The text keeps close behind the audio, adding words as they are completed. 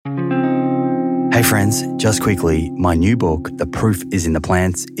Hey friends, just quickly, my new book, The Proof is in the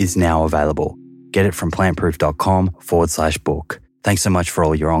Plants, is now available. Get it from plantproof.com/book. Thanks so much for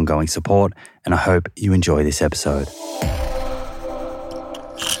all your ongoing support, and I hope you enjoy this episode.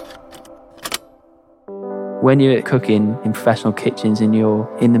 When you're cooking in professional kitchens and you're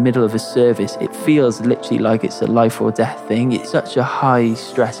in the middle of a service, it feels literally like it's a life or death thing. It's such a high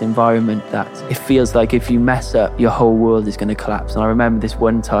stress environment that it feels like if you mess up, your whole world is going to collapse. And I remember this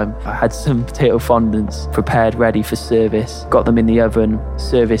one time, I had some potato fondants prepared, ready for service, got them in the oven,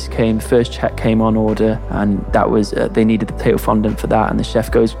 service came, first check came on order, and that was, they needed the potato fondant for that. And the chef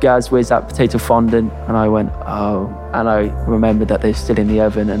goes, "Gaz, where's that potato fondant?" And I went, "Oh." And I remembered that they're still in the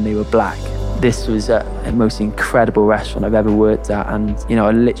oven and they were black. This was the most incredible restaurant I've ever worked at, and I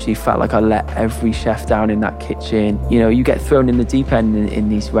literally felt like I let every chef down in that kitchen. You get thrown in the deep end in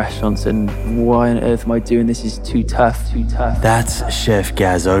these restaurants, and why on earth am I doing this? This is too tough. That's Chef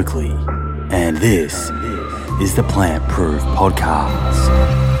Gaz Oakley, and this is the Plant Proof Podcast.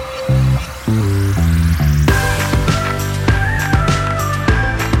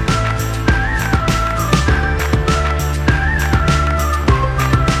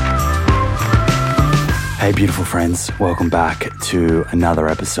 Hey beautiful friends, welcome back to another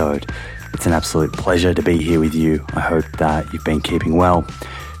episode. It's an absolute pleasure to be here with you. I hope that you've been keeping well.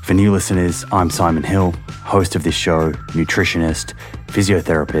 For new listeners, I'm Simon Hill, host of this show, nutritionist,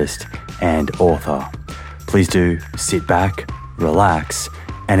 physiotherapist, and author. Please do sit back, relax,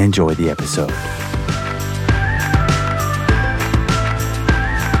 and enjoy the episode.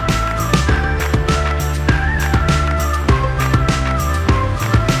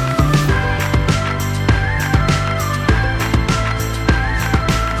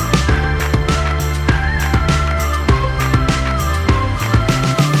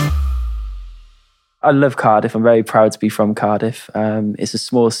 I love Cardiff. I'm very proud to be from Cardiff. It's a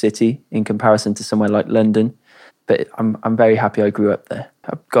small city in comparison to somewhere like London, but I'm very happy I grew up there.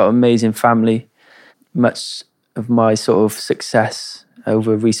 I've got an amazing family. Much of my sort of success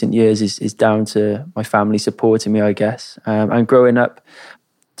over recent years is down to my family supporting me, I guess. And growing up,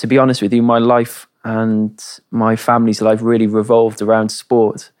 to be honest with you, my life and my family's life really revolved around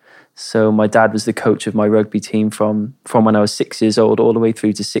sport. So my dad was the coach of my rugby team from when I was 6 years old all the way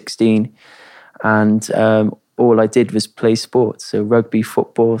through to 16. And all I did was play sports. So rugby,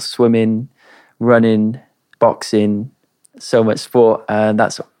 football, swimming, running, boxing, so much sport. And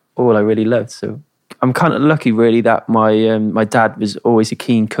that's all I really loved. So I'm kind of lucky really that my dad was always a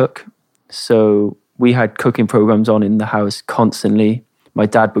keen cook. So we had cooking programs on in the house constantly. My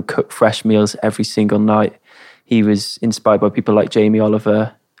dad would cook fresh meals every single night. He was inspired by people like Jamie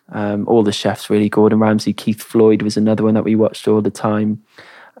Oliver, all the chefs really, Gordon Ramsay, Keith Floyd was another one that we watched all the time.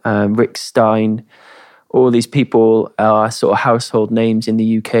 Rick Stein, all these people are sort of household names in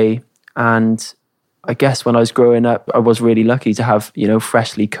the UK. And I guess when I was growing up, I was really lucky to have,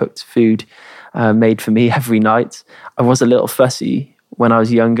 freshly cooked food made for me every night. I was a little fussy when I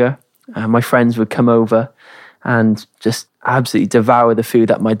was younger. My friends would come over and just absolutely devour the food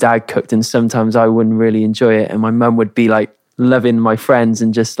that my dad cooked. And sometimes I wouldn't really enjoy it. And my mum would be like, loving my friends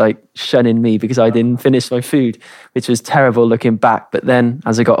and just like shunning me because I didn't finish my food, which was terrible looking back. But then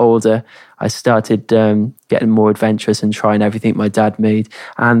as I got older, I started getting more adventurous and trying everything my dad made.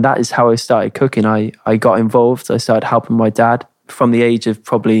 And that is how I started cooking. I got involved. I started helping my dad from the age of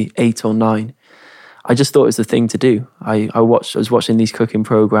probably 8 or 9. I just thought it was the thing to do. I was watching these cooking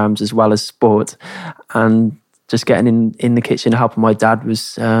programs as well as sport, and just getting in the kitchen helping my dad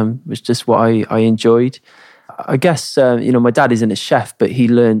was just what I enjoyed. I guess, my dad isn't a chef, but he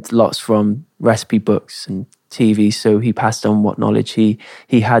learned lots from recipe books and TV. So he passed on what knowledge he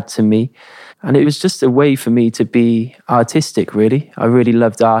had to me. And it was just a way for me to be artistic, really. I really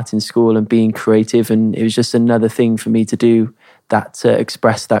loved art in school and being creative. And it was just another thing for me to do that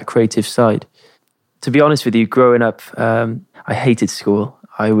express that creative side. To be honest with you, growing up, I hated school.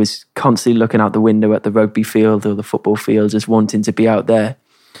 I was constantly looking out the window at the rugby field or the football field, just wanting to be out there.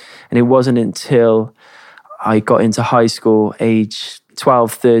 And it wasn't until I got into high school, age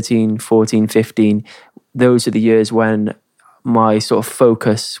 12, 13, 14, 15. Those are the years when my sort of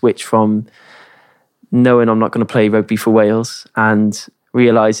focus switched from knowing I'm not going to play rugby for Wales and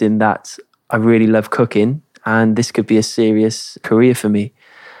realising that I really love cooking and this could be a serious career for me.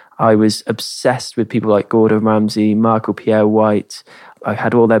 I was obsessed with people like Gordon Ramsay, Marco Pierre White. I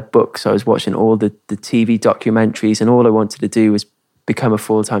had all their books. I was watching all the TV documentaries, and all I wanted to do was become a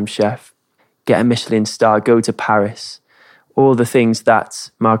full-time chef, get a Michelin star, go to Paris. All the things that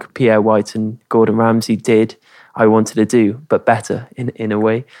Marco Pierre White and Gordon Ramsay did, I wanted to do, but better in a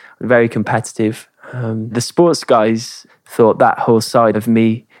way. Very competitive. The sports guys thought that whole side of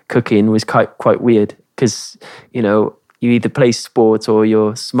me cooking was quite weird because, you know, you either play sport or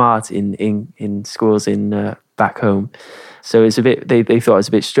you're smart in schools back home. So it's a bit, they thought it was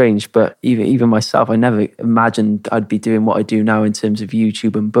a bit strange, but even myself, I never imagined I'd be doing what I do now in terms of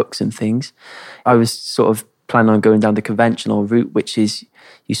YouTube and books and things. I was sort of planning on going down the conventional route, which is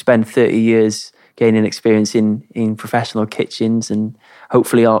you spend 30 years gaining experience in professional kitchens, and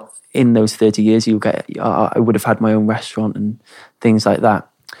hopefully in those 30 years I would have had my own restaurant and things like that.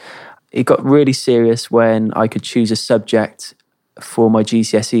 It got really serious when I could choose a subject for my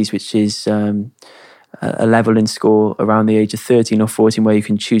GCSEs, which is a level in school around the age of 13 or 14 where you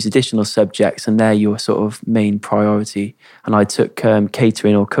can choose additional subjects and they're your sort of main priority. And I took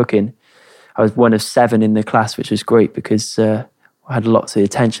catering or cooking. I was one of 7 in the class, which was great because I had lots of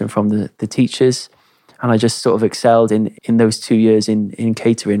attention from the teachers, and I just sort of excelled in those 2 years in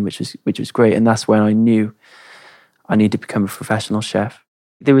catering, which was great. And that's when I knew I needed to become a professional chef.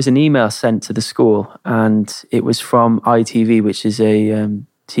 There was an email sent to the school, and it was from ITV, which is a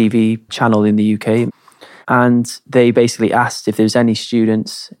TV channel in the UK. And they basically asked if there was any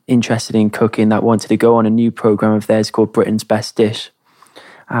students interested in cooking that wanted to go on a new program of theirs called Britain's Best Dish.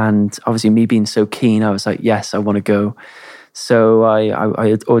 And obviously me being so keen, I was like, yes, I want to go. So I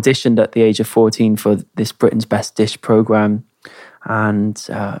auditioned at the age of 14 for this Britain's Best Dish program. And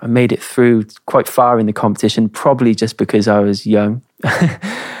I made it through quite far in the competition, probably just because I was young.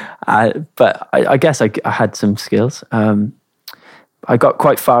 But I guess I had some skills. I got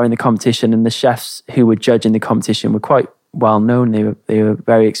quite far in the competition, and the chefs who were judging the competition were quite well known. They were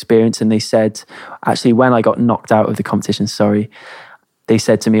very experienced, and they said, actually, when I got knocked out of the competition, they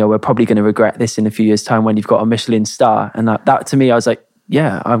said to me, "Oh, we're probably going to regret this in a few years' time when you've got a Michelin star." And that to me, I was like,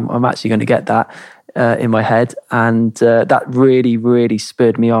 "Yeah, I'm actually going to get that in my head," and that really, really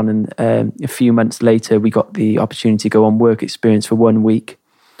spurred me on. And a few months later, we got the opportunity to go on work experience for 1 week,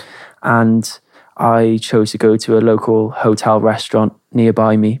 and I chose to go to a local hotel restaurant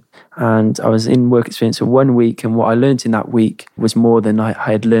nearby me, and I was in work experience for 1 week, and what I learned in that week was more than I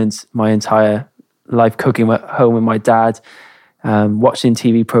had learned my entire life cooking at home with my dad, watching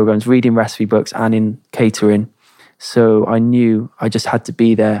TV programs, reading recipe books, and in catering. So I knew I just had to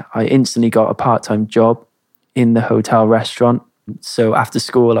be there. I instantly got a part-time job in the hotel restaurant. So after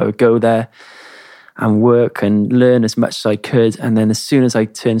school, I would go there and work and learn as much as I could. And then as soon as I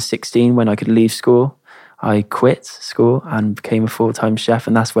turned 16, when I could leave school, I quit school and became a full-time chef.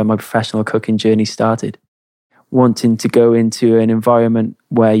 And that's where my professional cooking journey started. Wanting to go into an environment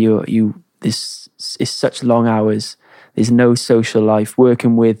where this is such long hours, there's no social life,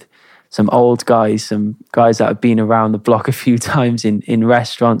 working with some old guys, some guys that have been around the block a few times in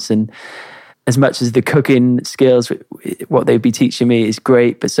restaurants. And as much as the cooking skills, what they'd be teaching me is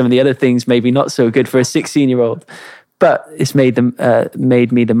great, but some of the other things maybe not so good for a 16-year-old. But it's made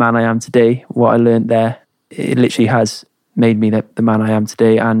me the man I am today. What I learned there, it literally has made me the man I am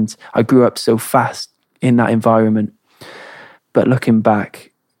today. And I grew up so fast in that environment. But looking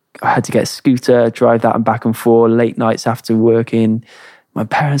back, I had to get a scooter, drive that and back and forth, late nights after working. My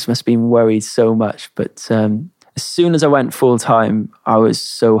parents must have been worried so much. But as soon as I went full time, I was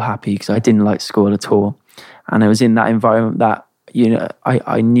so happy because I didn't like school at all. And I was in that environment that,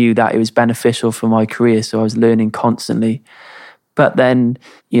 I knew that it was beneficial for my career. So I was learning constantly. But then,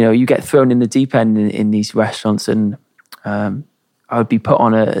 you get thrown in the deep end in these restaurants, and I would be put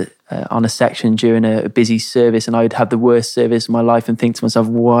on a section during a busy service, and I would have the worst service of my life and think to myself,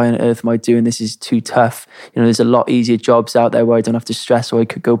 why on earth am I doing this? This is too tough. There's a lot easier jobs out there where I don't have to stress, or I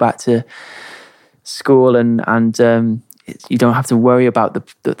could go back to school and you don't have to worry about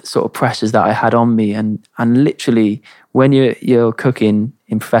the sort of pressures that I had on me. And literally, when you're cooking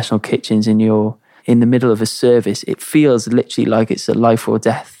in professional kitchens and you're in the middle of a service, it feels literally like it's a life or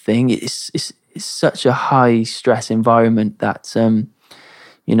death thing. It's such a high stress environment that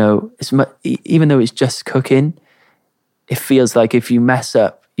even though it's just cooking, it feels like if you mess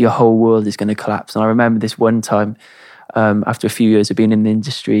up, your whole world is going to collapse. And I remember this one time, after a few years of being in the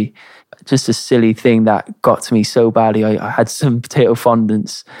industry, just a silly thing that got to me so badly. I had some potato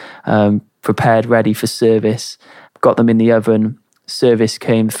fondants prepared, ready for service, got them in the oven. Service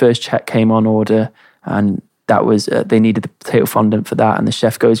came, the first check came on order, and that was they needed the potato fondant for that. And the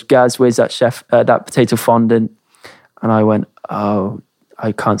chef goes, "Gaz, where's that that potato fondant?" And I went, "Oh,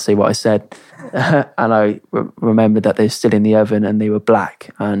 I can't say what I said." And I remembered that they're still in the oven and they were black.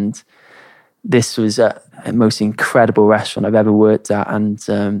 And this was a most incredible restaurant I've ever worked at. And,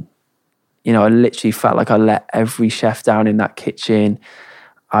 I literally felt like I let every chef down in that kitchen.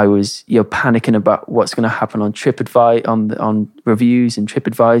 You're panicking about what's going to happen on TripAdvisor, on reviews and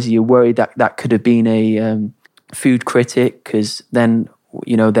TripAdvisor. You're worried that could have been a food critic, because then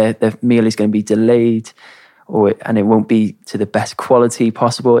their meal is going to be delayed, and it won't be to the best quality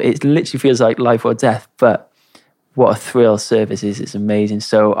possible. It literally feels like life or death, but what a thrill service is. It's amazing.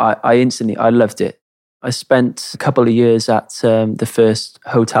 So I loved it. I spent a couple of years at the first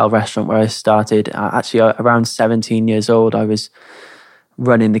hotel restaurant where I started. Actually, around 17 years old, I was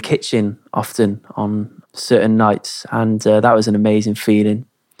running the kitchen often on certain nights, and that was an amazing feeling.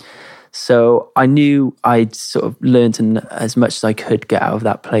 So I knew I'd sort of learned as much as I could get out of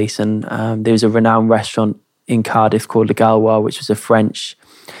that place. And there was a renowned restaurant in Cardiff called Le Gaulois, which was a French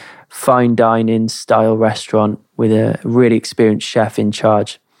fine dining style restaurant with a really experienced chef in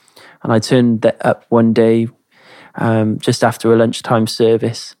charge. And I turned up one day just after a lunchtime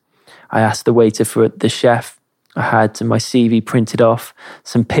service. I asked the waiter for the chef. I had my CV printed off,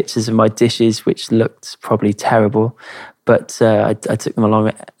 some pictures of my dishes, which looked probably terrible, but I took them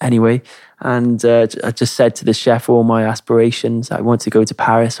along anyway. And I just said to the chef all my aspirations. I wanted to go to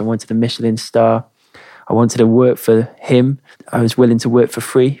Paris. I wanted a Michelin star. I wanted to work for him. I was willing to work for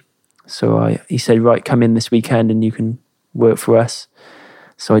free. So he said, right, come in this weekend and you can work for us.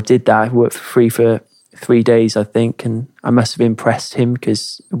 So I did that. I worked for free for 3 days, I think. And I must have impressed him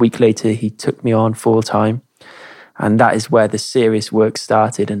because a week later he took me on full time. And that is where the serious work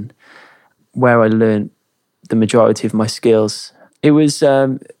started and where I learned the majority of my skills. It was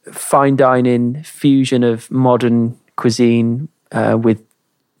fine dining, fusion of modern cuisine with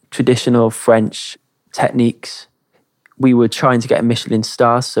traditional French techniques. We were trying to get a Michelin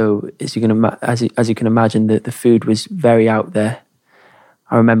star, so as you can imagine, the food was very out there.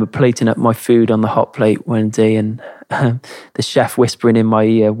 I remember plating up my food on the hot plate one day, and the chef whispering in my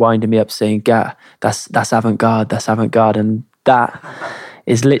ear, winding me up, saying, "Gaz, that's avant-garde, that's avant-garde." And that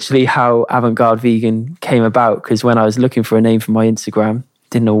is literally how Avant-Garde Vegan came about, because when I was looking for a name for my Instagram,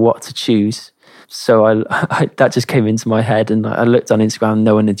 didn't know what to choose. So I that just came into my head, and I looked on Instagram,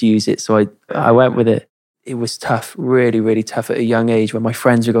 no one had used it, so I went with it. It was tough, really, really tough at a young age when my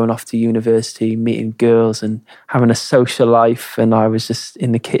friends were going off to university, meeting girls and having a social life, and I was just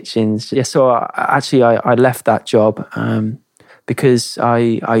in the kitchens. Yeah, so I left that job because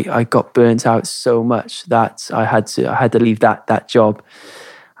I got burnt out so much that I had to leave that job,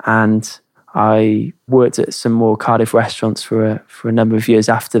 and I worked at some more Cardiff restaurants for a number of years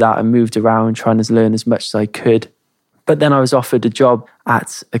after that, and moved around trying to learn as much as I could. But then I was offered a job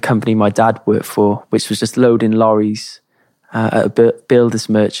at a company my dad worked for, which was just loading lorries at a builder's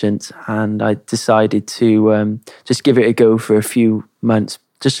merchant. And I decided to just give it a go for a few months,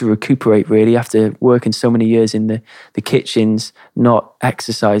 just to recuperate, really, after working so many years in the kitchens, not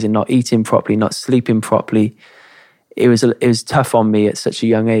exercising, not eating properly, not sleeping properly. It was tough on me at such a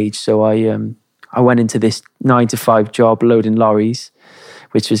young age. So I went into this 9-to-5 job loading lorries,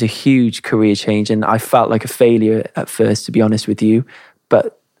 which was a huge career change. And I felt like a failure at first, to be honest with you.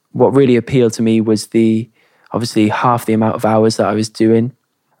 But what really appealed to me was obviously half the amount of hours that I was doing,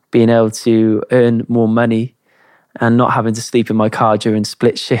 being able to earn more money and not having to sleep in my car during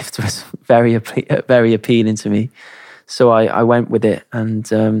split shift was very appealing to me. So I went with it.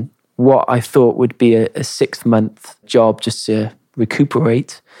 And what I thought would be a 6-month job just to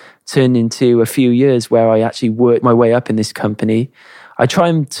recuperate turned into a few years where I actually worked my way up in this company. I try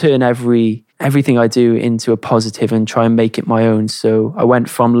and turn everything I do into a positive and try and make it my own. So I went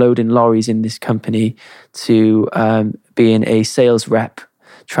from loading lorries in this company to being a sales rep,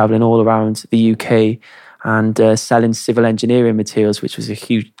 traveling all around the UK and selling civil engineering materials, which was a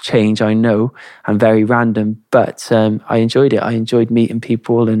huge change, I know, and very random. But I enjoyed it. I enjoyed meeting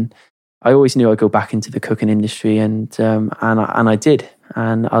people, and I always knew I'd go back into the cooking industry, and I did.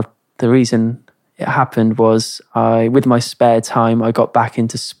 And the reason it happened was with my spare time, I got back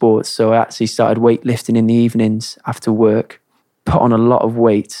into sports. So I actually started weightlifting in the evenings after work, put on a lot of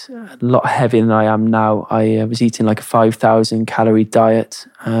weight, a lot heavier than I am now. I was eating like a 5,000 calorie diet.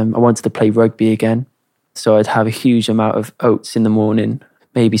 I wanted to play rugby again. So I'd have a huge amount of oats in the morning,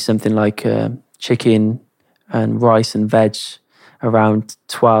 maybe something like chicken and rice and veg around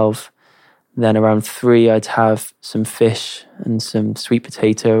 12. Then around 3, I'd have some fish and some sweet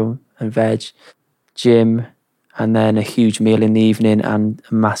potato and veg, gym, and then a huge meal in the evening and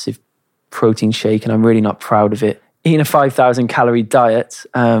a massive protein shake. And I'm really not proud of it. Eating a 5,000 calorie diet,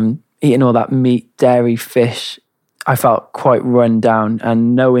 eating all that meat, dairy, fish, I felt quite run down.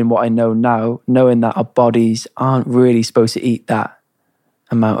 And knowing what I know now, knowing that our bodies aren't really supposed to eat that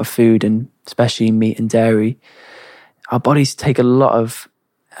amount of food, and especially meat and dairy, our bodies take use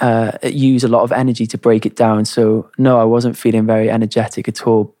a lot of energy to break it down. So no, I wasn't feeling very energetic at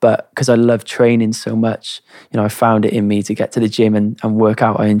all, but because I love training so much, I found it in me to get to the gym and work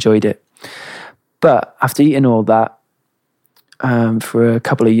out. I enjoyed it. But after eating all that, for a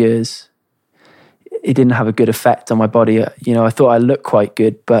couple of years, it didn't have a good effect on my body. You know, I thought I looked quite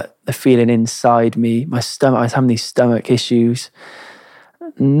good, but the feeling inside me, my stomach, I was having these stomach issues.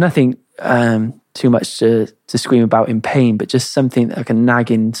 Nothing too much to scream about in pain, but just something like a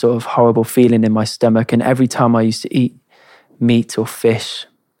nagging sort of horrible feeling in my stomach. And every time I used to eat meat or fish,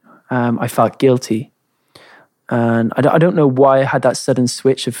 I felt guilty. And I don't know why I had that sudden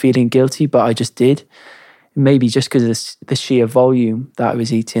switch of feeling guilty, but I just did. Maybe just because of the sheer volume that I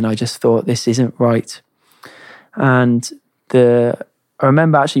was eating, I just thought this isn't right. And I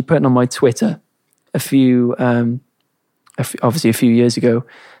remember actually putting on my Twitter obviously a few years ago,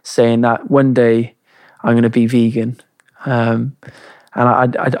 saying that one day I'm going to be vegan. And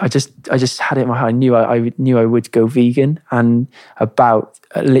I just had it in my heart. I knew I would go vegan. And about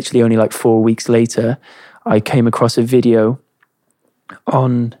literally only like 4 weeks later, I came across a video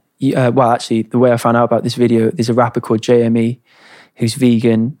on. Actually, the way I found out about this video, there's a rapper called JME who's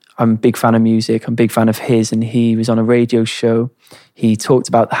vegan. I'm a big fan of music. I'm a big fan of his, and he was on a radio show. He talked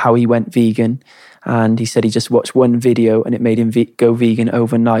about how he went vegan, and he said he just watched one video and it made him go vegan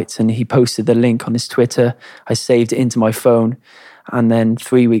overnight. And he posted the link on his Twitter. I saved it into my phone, and then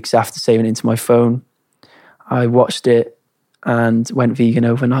 3 weeks after saving it into my phone, I watched it and went vegan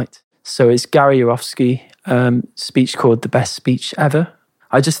overnight. So it's Gary Yourofsky, speech called The Best Speech Ever.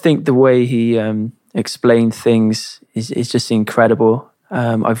 I just think the way he explained things is just incredible.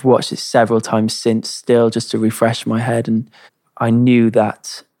 I've watched it several times since, still just to refresh my head, and I knew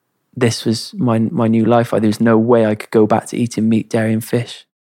that this was my new life. There was no way I could go back to eating meat, dairy, and fish.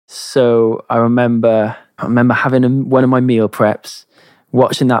 So I remember having one of my meal preps,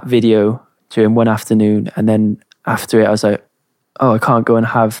 watching that video during one afternoon, and then after it, I was like, "Oh, I can't go and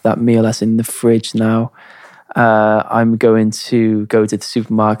have that meal that's in the fridge now. I'm going to go to the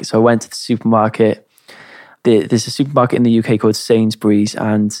supermarket." So I went to the supermarket. There's a supermarket in the UK called Sainsbury's,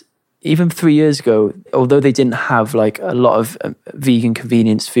 and even 3 years ago, although they didn't have like a lot of vegan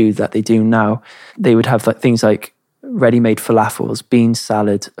convenience food that they do now, they would have like things like ready-made falafels, bean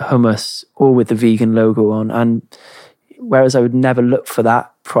salad, hummus, all with the vegan logo on. And whereas I would never look for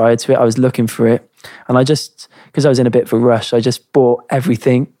that prior to it, I was looking for it. And because I was in a bit of a rush, I just bought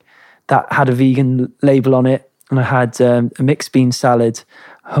everything that had a vegan label on it. And I had a mixed bean salad,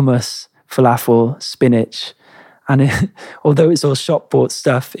 hummus, falafel, spinach. And although it's all shop bought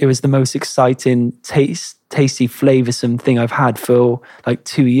stuff, it was the most exciting, tasty, flavoursome thing I've had for like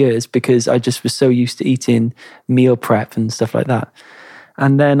 2 years, because I just was so used to eating meal prep and stuff like that.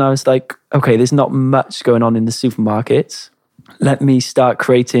 And then I was like, okay, there's not much going on in the supermarkets. Let me start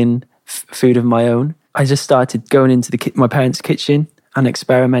creating food of my own. I just started going into my parents' kitchen and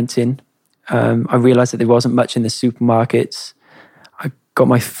experimenting. I realised that there wasn't much in the supermarkets. I got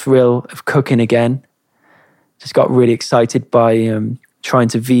my thrill of cooking again. Just got really excited by trying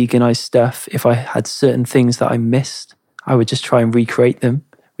to veganize stuff. If I had certain things that I missed, I would just try and recreate them,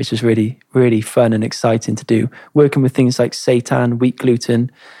 which was really, really fun and exciting to do. Working with things like seitan, wheat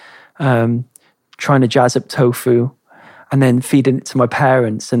gluten, trying to jazz up tofu, and then feeding it to my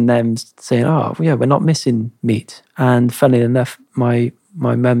parents and them saying, "Oh, yeah, we're not missing meat." And funnily enough, my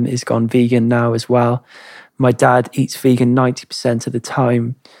mum is gone vegan now as well. My dad eats vegan 90% of the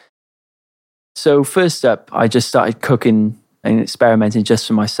time. So first up, I just started cooking and experimenting just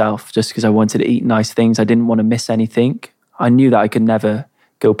for myself, just because I wanted to eat nice things. I didn't want to miss anything. I knew that I could never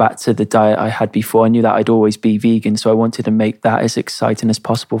go back to the diet I had before. I knew that I'd always be vegan, so I wanted to make that as exciting as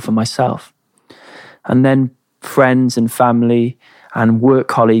possible for myself. And then friends and family and work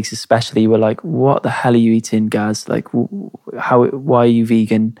colleagues especially were like, "What the hell are you eating, Gaz? Like, why are you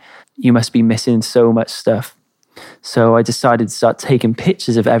vegan? You must be missing so much stuff." So I decided to start taking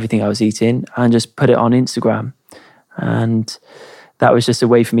pictures of everything I was eating and just put it on Instagram. And that was just a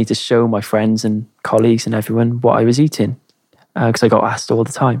way for me to show my friends and colleagues and everyone what I was eating, because I got asked all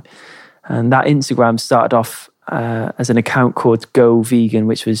the time. And that Instagram started off as an account called Go Vegan,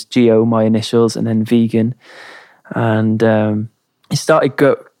 which was Go, my initials, and then vegan. And it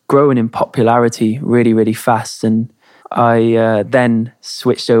started growing in popularity really, really fast. And I then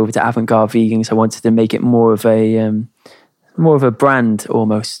switched over to Avant-Garde Vegan, so I wanted to make it more of a brand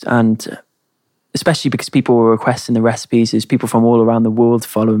almost, and especially because people were requesting the recipes. There's people from all around the world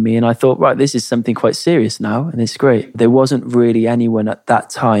following me, and I thought, right, this is something quite serious now, and it's great. There wasn't really anyone at that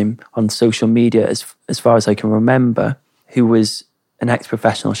time on social media, as far as I can remember, who was an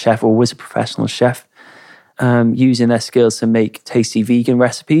ex-professional chef or was a professional chef, using their skills to make tasty vegan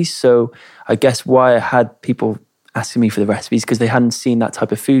recipes. So I guess why I had people asking me for the recipes, because they hadn't seen that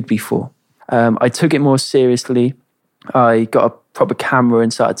type of food before. I took it more seriously. I got a proper camera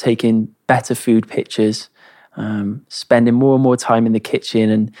and started taking better food pictures. spending more and more time in the kitchen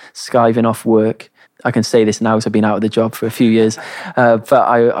and skiving off work. I can say this now because I've been out of the job for a few years. But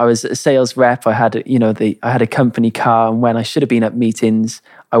I was a sales rep. I had, I had a company car, and when I should have been at meetings,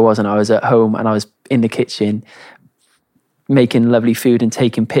 I wasn't. I was at home and I was in the kitchen making lovely food and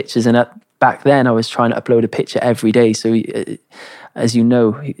taking pictures. And back then, I was trying to upload a picture every day. So, as you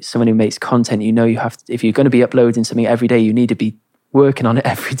know, someone who makes content, you have to, if you're going to be uploading something every day, you need to be working on it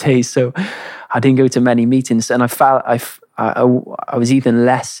every day. So, I didn't go to many meetings, and I was even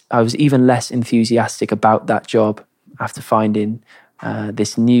less enthusiastic about that job after finding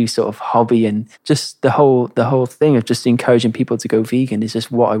this new sort of hobby, and just the whole thing of just encouraging people to go vegan is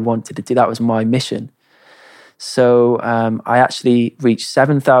just what I wanted to do. That was my mission. So I actually reached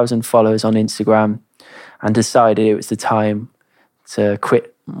 7,000 followers on Instagram and decided it was the time to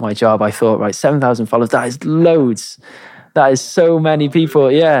quit my job. I thought, right, 7,000 followers, that is loads. That is so many people.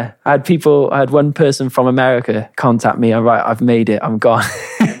 Yeah. I had one person from America contact me. I'm right, I've made it. I'm gone.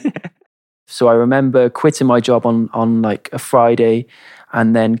 So I remember quitting my job on like a Friday,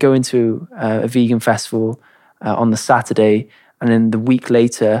 and then going to a vegan festival on the Saturday. And then the week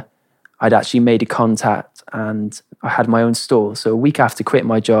later, I'd actually made a contact and I had my own stall. So a week after quitting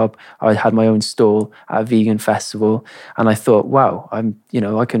my job, I had my own stall at a vegan festival, and I thought, wow, I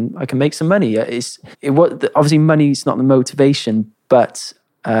can make some money. Obviously money's not the motivation, but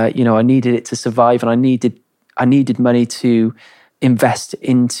I needed it to survive, and I needed money to invest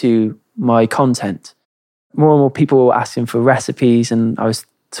into my content. More and more people were asking for recipes, and I was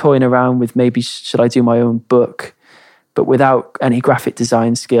toying around with maybe should I do my own book, but without any graphic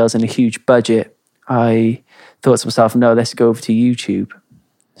design skills and a huge budget. I thought to myself, no, let's go over to YouTube.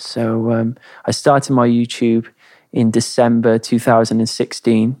 So I started my YouTube in December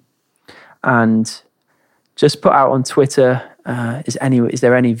 2016, and just put out on Twitter, is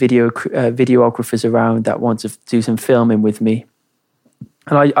there any videographers around that want to do some filming with me?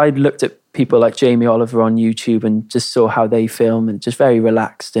 And I looked at people like Jamie Oliver on YouTube and just saw how they film, and just very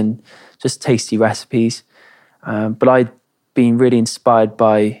relaxed and just tasty recipes. But I'd been really inspired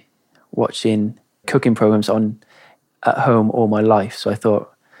by watching cooking programs at home all my life. So I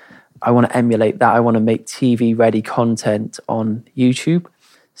thought, I want to emulate that. I want to make TV ready content on YouTube.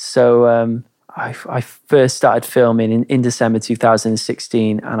 So I first started filming in December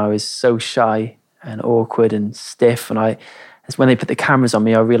 2016, and I was so shy and awkward and stiff. And when they put the cameras on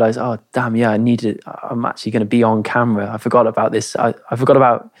me, I realized, oh damn, yeah, I'm actually going to be on camera. I forgot about this. I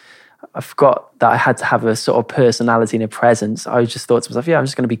forgot that I had to have a sort of personality and a presence. I just thought to myself, yeah, I'm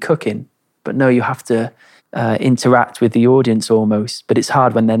just going to be cooking. But no, you have to interact with the audience almost. But it's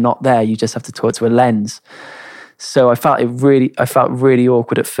hard when they're not there. You just have to talk to a lens. So I felt really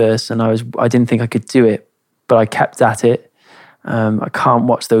awkward at first, and I didn't think I could do it, but I kept at it. I can't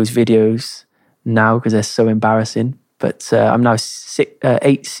watch those videos now because they're so embarrassing. But I'm now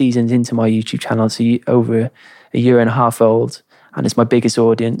 8 seasons into my YouTube channel, so over a year and a half old, and it's my biggest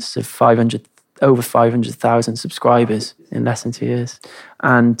audience of over 500,000 subscribers in less than 2 years.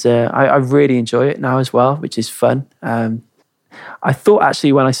 And I really enjoy it now as well, which is fun. I thought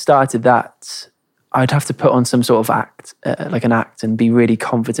actually when I started that, I'd have to put on some sort of act, and be really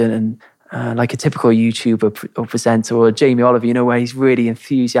confident and like a typical YouTuber or presenter, or Jamie Oliver, where he's really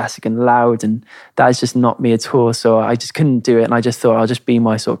enthusiastic and loud, and that is just not me at all. So I just couldn't do it, and I just thought I'll just be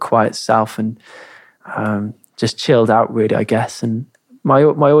my sort of quiet self and just chilled out really, I guess. And my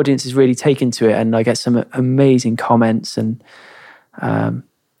audience is really taken to it, and I get some amazing comments, and I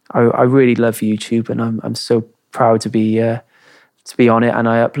really love YouTube, and I'm so proud to be on it. And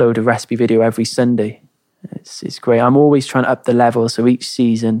I upload a recipe video every Sunday. It's great. I'm always trying to up the level, so each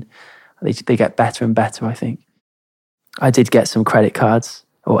season they get better and better, I think. I did get some credit cards,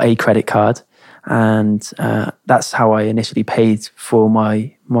 or a credit card, and that's how I initially paid for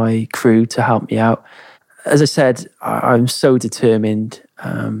my crew to help me out. As I said, I'm so determined.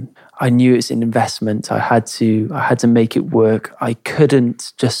 I knew it's an investment. I had to make it work. I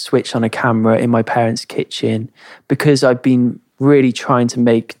couldn't just switch on a camera in my parents' kitchen, because I've been really trying to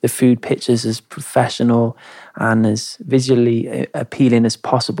make the food pictures as professional and as visually appealing as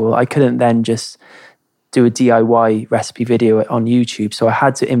possible. I couldn't then just do a DIY recipe video on YouTube. So I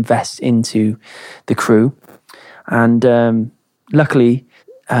had to invest into the crew. And luckily,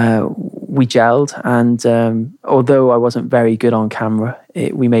 we gelled. And although I wasn't very good on camera,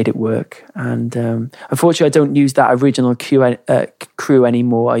 we made it work. And unfortunately, I don't use that original crew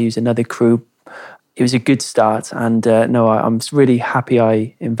anymore. I use another crew. It was a good start. And no, I'm really happy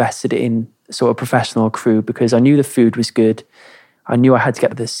I invested in sort of professional crew, because I knew the food was good. I knew I had to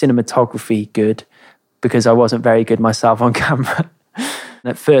get the cinematography good, because I wasn't very good myself on camera. And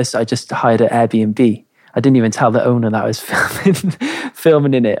at first, I just hired an Airbnb. I didn't even tell the owner that I was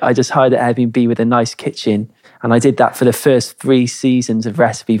filming in it. I just hired an Airbnb with a nice kitchen. And I did that for the first 3 seasons of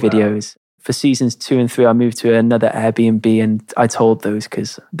recipe videos. For seasons 2 and 3, I moved to another Airbnb, and I told those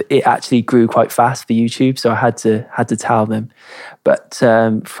because it actually grew quite fast for YouTube. So I had to tell them. But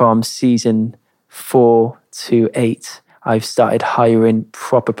from season 4 to 8, I've started hiring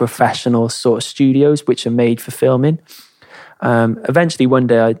proper professional sort of studios, which are made for filming. Eventually, one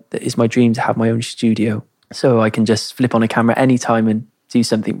day, it is my dream to have my own studio, so I can just flip on a camera anytime and do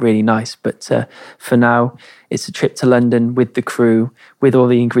something really nice. But for now, it's a trip to London with the crew, with all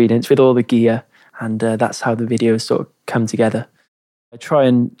the ingredients, with all the gear, and that's how the videos sort of come together. I try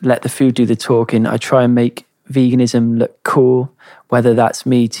and let the food do the talking. I try and make veganism look cool, whether that's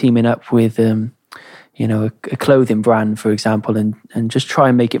me teaming up with a clothing brand, for example, and just try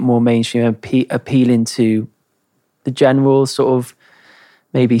and make it more mainstream, appealing to the general sort of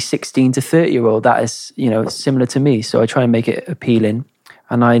maybe 16 to 30-year-old that is, similar to me. So I try and make it appealing.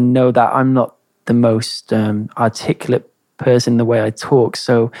 And I know that I'm not the most articulate person in the way I talk.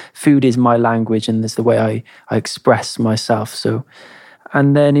 So food is my language, and it's the way I express myself. So,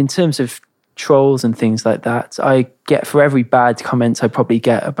 and then in terms of trolls and things like that, I get, for every bad comment, I probably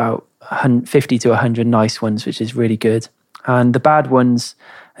get about 50 to 100 nice ones, which is really good. And the bad ones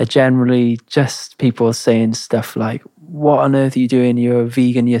are generally just people saying stuff like, what on earth are you doing? You're a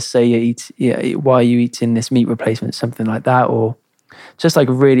vegan. You say why are you eating this meat replacement? Something like that. Or just like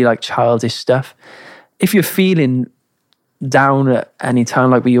really like childish stuff. If you're feeling down at any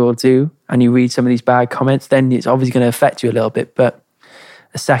time, like we all do, and you read some of these bad comments, then it's obviously going to affect you a little bit. But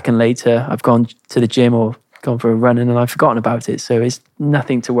a second later, I've gone to the gym or gone for a run and I've forgotten about it. So it's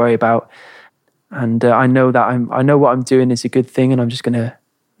nothing to worry about. And I know that I know what I'm doing is a good thing, and I'm just going to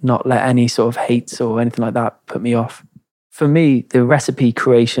not let any sort of hate or anything like that put me off. For me, the recipe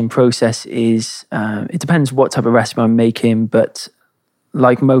creation process is, it depends what type of recipe I'm making, but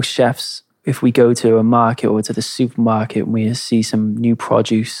like most chefs, if we go to a market or to the supermarket and we see some new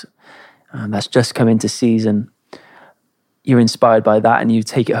produce that's just come into season, you're inspired by that and you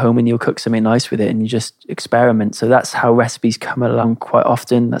take it home and you'll cook something nice with it and you just experiment. So that's how recipes come along quite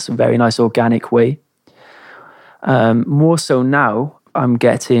often. That's a very nice organic way. More so now, I'm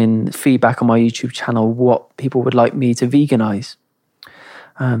getting feedback on my YouTube channel what people would like me to veganize.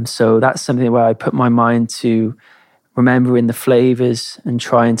 So that's something where I put my mind to remembering the flavors and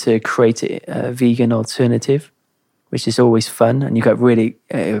trying to create a vegan alternative, which is always fun. And you get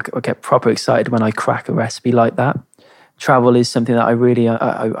I get proper excited when I crack a recipe like that. Travel is something that I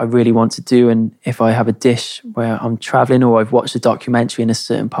really want to do. And if I have a dish where I'm traveling or I've watched a documentary in a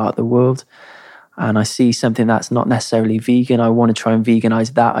certain part of the world and I see something that's not necessarily vegan, I want to try and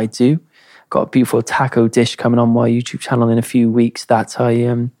veganize that. I do. Got a beautiful taco dish coming on my YouTube channel in a few weeks that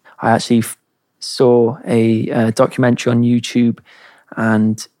I actually saw a documentary on YouTube,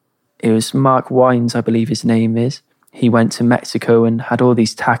 and it was Mark Wines, I believe his name is. He went to Mexico and had all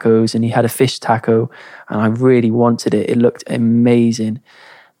these tacos, and he had a fish taco, and I really wanted it. It looked amazing.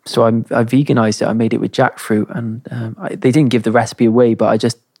 So I veganized it. I made it with jackfruit, and they didn't give the recipe away, but I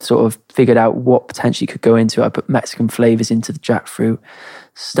just sort of figured out what potentially could go into it. I put Mexican flavors into the jackfruit,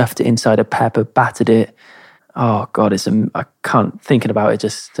 stuffed it inside a pepper, battered it. Oh God, I can't, thinking about it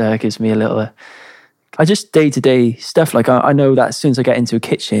just gives me a little, I just day-to-day stuff. Like I know that as soon as I get into a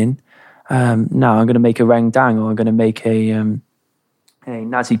kitchen, now I'm going to make a rendang, or I'm going to make a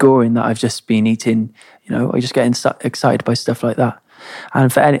nasi goreng that I've just been eating. I just get excited by stuff like that.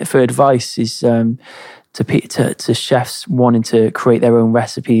 And for advice is to chefs wanting to create their own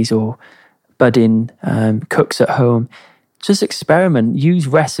recipes or budding cooks at home, just experiment. Use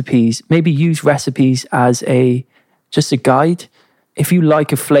recipes as just a guide. If you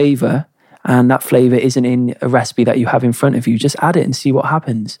like a flavor and that flavor isn't in a recipe that you have in front of you, just add it and see what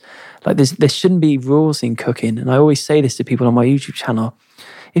happens. Like there shouldn't be rules in cooking. And I always say this to people on my YouTube channel.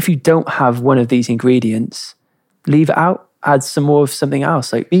 If you don't have one of these ingredients, leave it out, add some more of something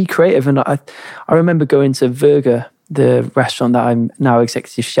else. Like be creative. And I remember going to Virga, the restaurant that I'm now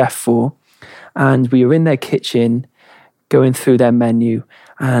executive chef for, and we were in their kitchen going through their menu,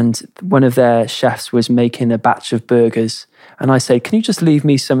 and one of their chefs was making a batch of burgers. And I said, can you just leave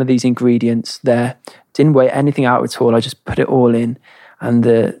me some of these ingredients there? Didn't weigh anything out at all. I just put it all in. And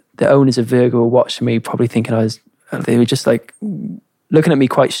the owners of Virga were watching me, probably thinking they were just like looking at me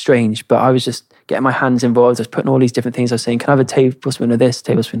quite strange, but I was just getting my hands involved. I was putting all these different things. I was saying, can I have a tablespoon of this,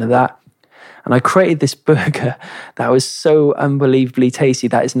 tablespoon of that? And I created this burger that was so unbelievably tasty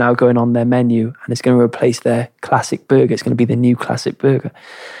that is now going on their menu, and it's going to replace their classic burger. It's going to be the new classic burger.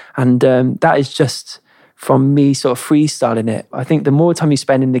 And that is just from me sort of freestyling it. I think the more time you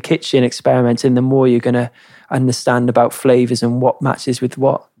spend in the kitchen experimenting, the more you're going to understand about flavors and what matches with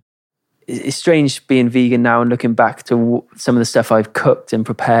what. It's strange being vegan now and looking back to some of the stuff I've cooked and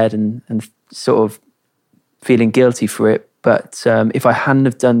prepared and sort of feeling guilty for it. But if I hadn't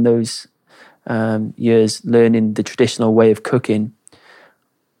have done those years learning the traditional way of cooking,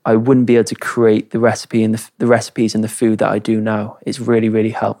 I wouldn't be able to create the recipe and the recipes and the food that I do now. It's really, really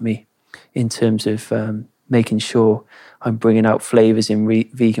helped me in terms of making sure I'm bringing out flavors in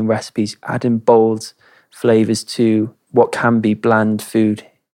vegan recipes, adding bold flavors to what can be bland food.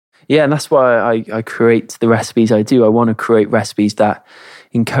 Yeah, and that's why I create the recipes I do. I want to create recipes that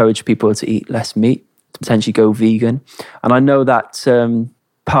encourage people to eat less meat, to potentially go vegan. And I know that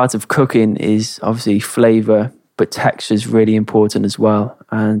part of cooking is obviously flavor, but texture is really important as well.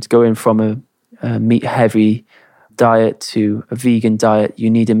 And going from a meat-heavy diet to a vegan diet, you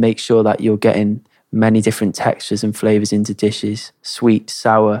need to make sure that you're getting many different textures and flavors into dishes. Sweet,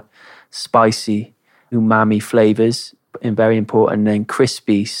 sour, spicy, umami flavors, and very important. And then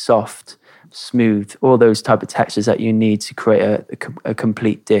crispy, soft, smooth, all those type of textures that you need to create a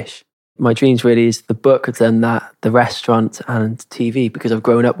complete dish. My dreams really is the book, then that, the restaurant and TV, because I've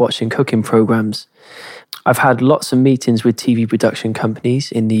grown up watching cooking programs. I've had lots of meetings with TV production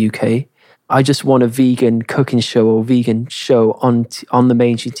companies in the UK. I just want a vegan cooking show or vegan show on the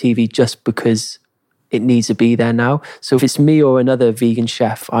mainstream TV just because it needs to be there now. So if it's me or another vegan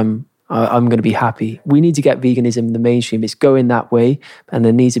chef, I'm going to be happy. We need to get veganism in the mainstream. It's going that way. And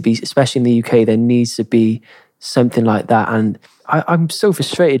there needs to be, especially in the UK, there needs to be something like that. And I'm so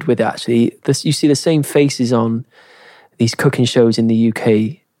frustrated with it, actually. You see the same faces on these cooking shows in the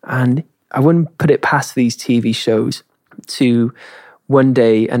UK. And I wouldn't put it past these TV shows to one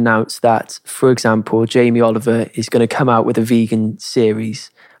day announce that, for example, Jamie Oliver is going to come out with a vegan series.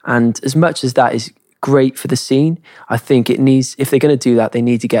 And as much as that is great for the scene, I think it needs, if they're going to do that, they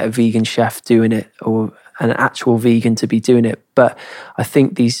need to get a vegan chef doing it or an actual vegan to be doing it. But I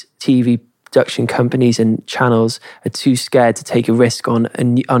think these TV production companies and channels are too scared to take a risk on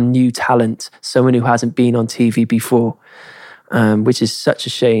new talent, someone who hasn't been on TV before, which is such a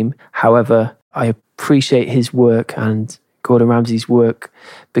shame. However, I appreciate his work and Gordon Ramsay's work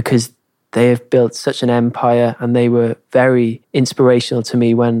because they have built such an empire and they were very inspirational to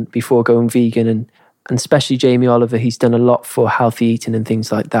me before going vegan, and especially Jamie Oliver. He's done a lot for healthy eating and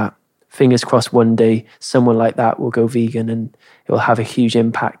things like that. Fingers crossed one day someone like that will go vegan and it will have a huge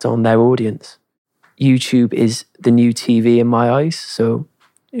impact on their audience. YouTube is the new TV in my eyes. So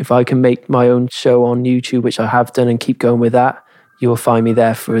if I can make my own show on YouTube, which I have done, and keep going with that, you'll find me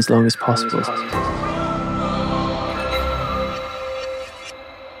there for as long as possible.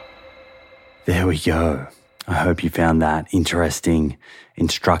 There we go. I hope you found that interesting,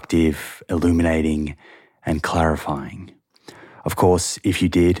 instructive, illuminating, and clarifying. Of course, if you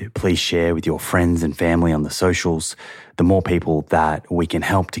did, please share with your friends and family on the socials. The more people that we can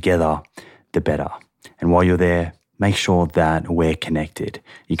help together, the better. And while you're there, make sure that we're connected.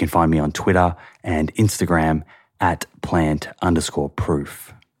 You can find me on Twitter and Instagram at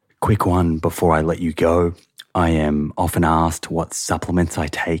plant_proof. Quick one before I let you go. I am often asked what supplements I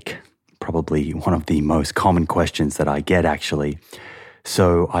take. Probably one of the most common questions that I get, actually.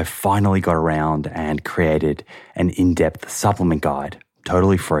 So I finally got around and created an in-depth supplement guide,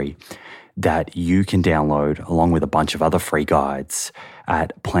 totally free, that you can download along with a bunch of other free guides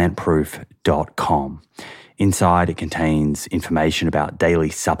at plantproof.com. Inside, it contains information about daily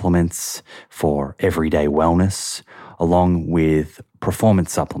supplements for everyday wellness, along with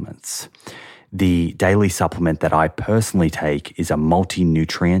performance supplements. The daily supplement that I personally take is a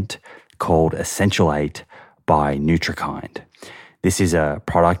multi-nutrient called Essential 8 by NutriKind. This is a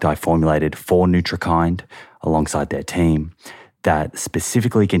product I formulated for NutriKind alongside their team that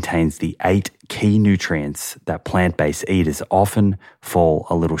specifically contains the 8 key nutrients that plant-based eaters often fall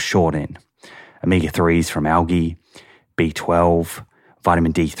a little short in. Omega-3s from algae, B12,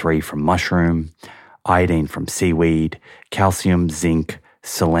 vitamin D3 from mushroom, iodine from seaweed, calcium, zinc,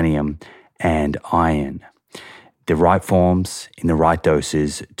 selenium, and iron. The right forms in the right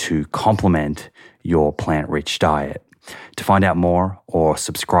doses to complement your plant-rich diet. To find out more or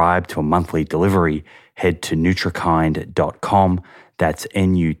subscribe to a monthly delivery, head to nutrikind.com. That's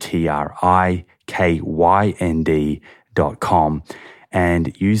nutrikynd.com,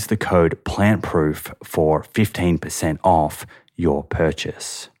 and use the code PLANTPROOF for 15% off your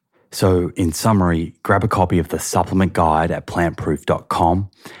purchase. So in summary, grab a copy of the supplement guide at plantproof.com.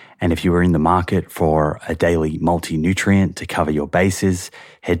 And if you are in the market for a daily multi-nutrient to cover your bases,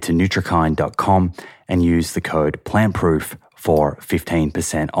 head to nutrikind.com and use the code PLANTPROOF for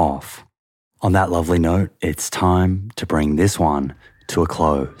 15% off. On that lovely note, it's time to bring this one to a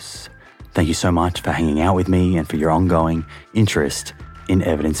close. Thank you so much for hanging out with me and for your ongoing interest in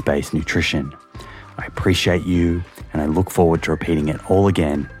evidence-based nutrition. I appreciate you, and I look forward to repeating it all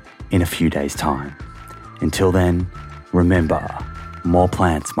again in a few days' time. Until then, remember, more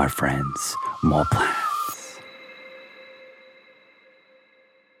plants, my friends, more plants.